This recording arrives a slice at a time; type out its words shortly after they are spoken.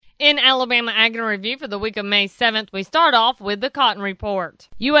In Alabama AgNet Review for the week of May 7th, we start off with the cotton report.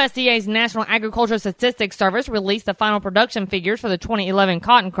 USDA's National Agricultural Statistics Service released the final production figures for the 2011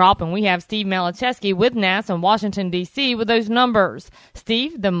 cotton crop, and we have Steve Malachewski with NASS in Washington, D.C. with those numbers.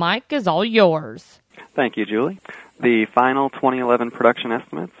 Steve, the mic is all yours. Thank you, Julie. The final 2011 production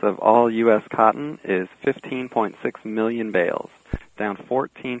estimates of all U.S. cotton is 15.6 million bales, down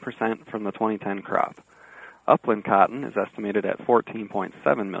 14% from the 2010 crop. Upland cotton is estimated at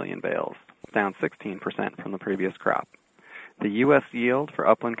 14.7 million bales, down 16% from the previous crop. The U.S. yield for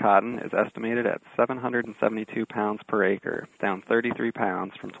upland cotton is estimated at 772 pounds per acre, down 33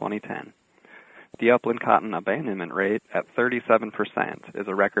 pounds from 2010. The upland cotton abandonment rate at 37% is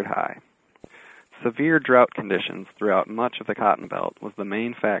a record high. Severe drought conditions throughout much of the Cotton Belt was the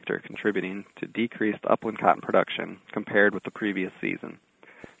main factor contributing to decreased upland cotton production compared with the previous season.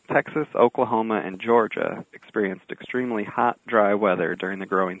 Texas, Oklahoma, and Georgia experienced extremely hot, dry weather during the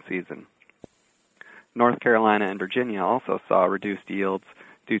growing season. North Carolina and Virginia also saw reduced yields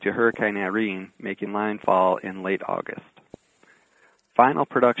due to Hurricane Irene making landfall in late August. Final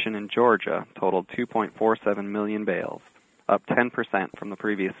production in Georgia totaled 2.47 million bales, up 10% from the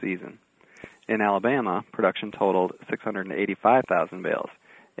previous season. In Alabama, production totaled 685,000 bales,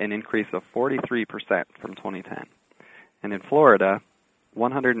 an increase of 43% from 2010. And in Florida,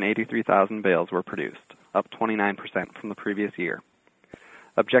 183,000 bales were produced, up 29% from the previous year.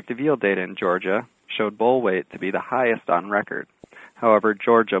 Objective yield data in Georgia showed boll weight to be the highest on record. However,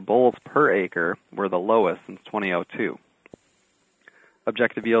 Georgia bolls per acre were the lowest since 2002.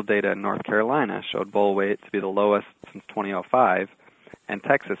 Objective yield data in North Carolina showed boll weight to be the lowest since 2005, and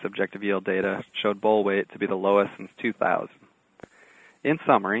Texas objective yield data showed boll weight to be the lowest since 2000. In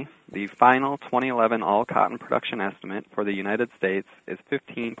summary, the final 2011 all-cotton production estimate for the United States is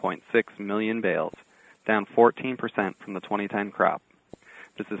 15.6 million bales, down 14% from the 2010 crop.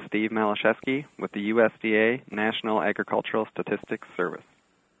 This is Steve Malachewski with the USDA National Agricultural Statistics Service.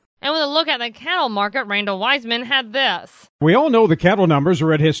 And with a look at the cattle market, Randall Wiseman had this. We all know the cattle numbers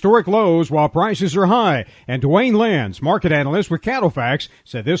are at historic lows while prices are high. And Dwayne Lands, market analyst with Cattle Facts,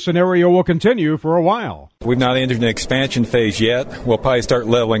 said this scenario will continue for a while. We've not entered an expansion phase yet. We'll probably start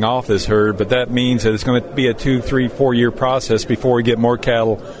leveling off this herd, but that means that it's going to be a 2, 3, 4 year process before we get more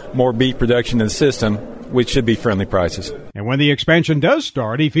cattle, more beef production in the system, which should be friendly prices. And when the expansion does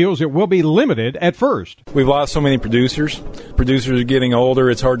start, he feels it will be limited at first. We've lost so many producers. Producers are getting older.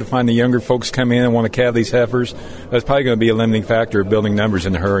 It's hard to find the younger folks come in and want to calve these heifers. That's probably going to be a limiting factor of building numbers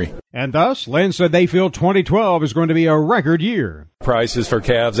in a hurry. And thus, Len said they feel 2012 is going to be a record year. Prices for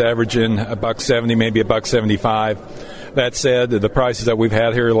calves averaging $1.70, maybe $1.75. That said, the prices that we've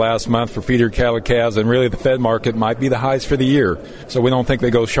had here last month for feeder cattle calves and really the fed market might be the highs for the year. So we don't think they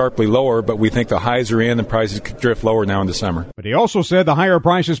go sharply lower, but we think the highs are in and prices could drift lower now into summer. But he also said the higher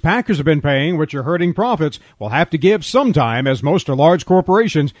prices packers have been paying, which are hurting profits, will have to give some time as most are large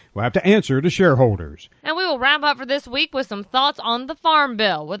corporations will have to answer to shareholders. And we will wrap up for this week with some thoughts on the Farm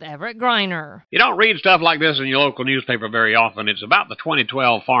Bill with Everett Griner. You don't read stuff like this in your local newspaper very often. It's about the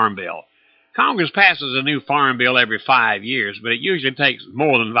 2012 Farm Bill. Congress passes a new farm bill every 5 years, but it usually takes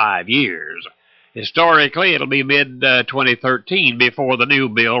more than 5 years. Historically, it'll be mid-2013 before the new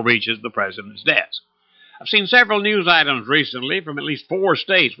bill reaches the president's desk. I've seen several news items recently from at least 4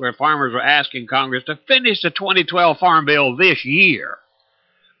 states where farmers are asking Congress to finish the 2012 Farm Bill this year.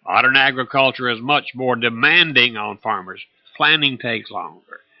 Modern agriculture is much more demanding on farmers. Planning takes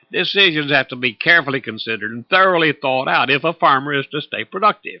longer. Decisions have to be carefully considered and thoroughly thought out if a farmer is to stay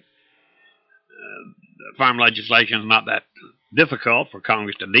productive. Farm legislation is not that difficult for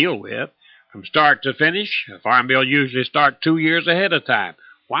Congress to deal with. From start to finish, a farm bill usually starts 2 years ahead of time.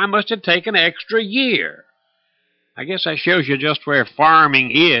 Why must it take an extra year? I guess that shows you just where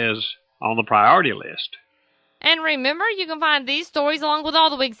farming is on the priority list. And remember, you can find these stories along with all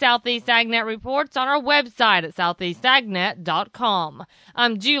the week's Southeast AgNet reports on our website at southeastagnet.com.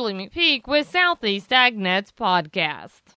 I'm Julie McPeak with Southeast AgNet's podcast.